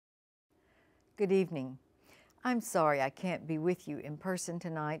Good evening. I'm sorry I can't be with you in person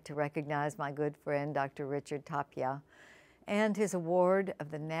tonight to recognize my good friend, Dr. Richard Tapia, and his award of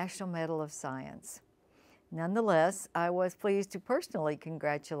the National Medal of Science. Nonetheless, I was pleased to personally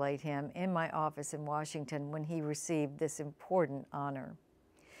congratulate him in my office in Washington when he received this important honor.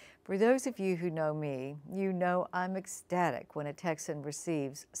 For those of you who know me, you know I'm ecstatic when a Texan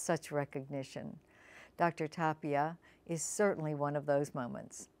receives such recognition. Dr. Tapia is certainly one of those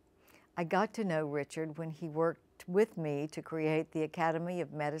moments. I got to know Richard when he worked with me to create the Academy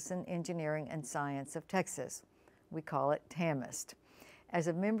of Medicine, Engineering, and Science of Texas. We call it TAMIST. As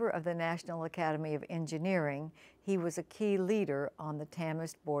a member of the National Academy of Engineering, he was a key leader on the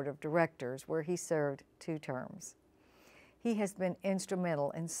TAMIST Board of Directors, where he served 2 terms. He has been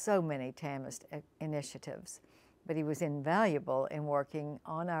instrumental in so many TAMIST initiatives, but he was invaluable in working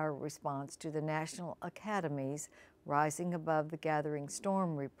on our response to the National Academy's Rising Above the Gathering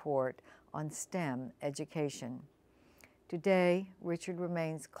Storm report on STEM education. Today, Richard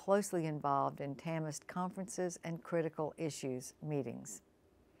remains closely involved in TAMIST conferences and critical issues meetings.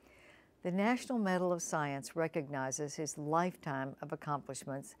 The National Medal of Science recognizes his lifetime of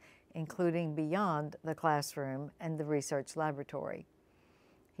accomplishments, including beyond the classroom and the research laboratory.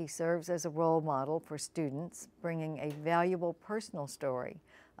 He serves as a role model for students, bringing a valuable personal story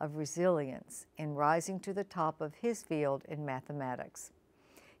of resilience in rising to the top of his field in mathematics.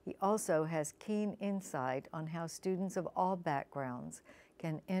 He also has keen insight on how students of all backgrounds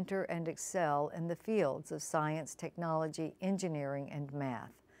can enter and excel in the fields of science, technology, engineering, and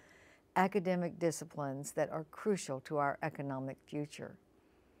math, academic disciplines that are crucial to our economic future.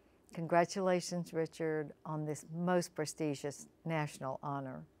 Congratulations, Richard, on this most prestigious national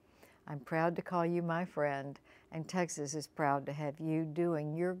honor. I'm proud to call you my friend, and Texas is proud to have you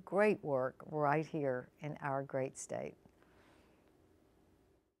doing your great work right here in our great state.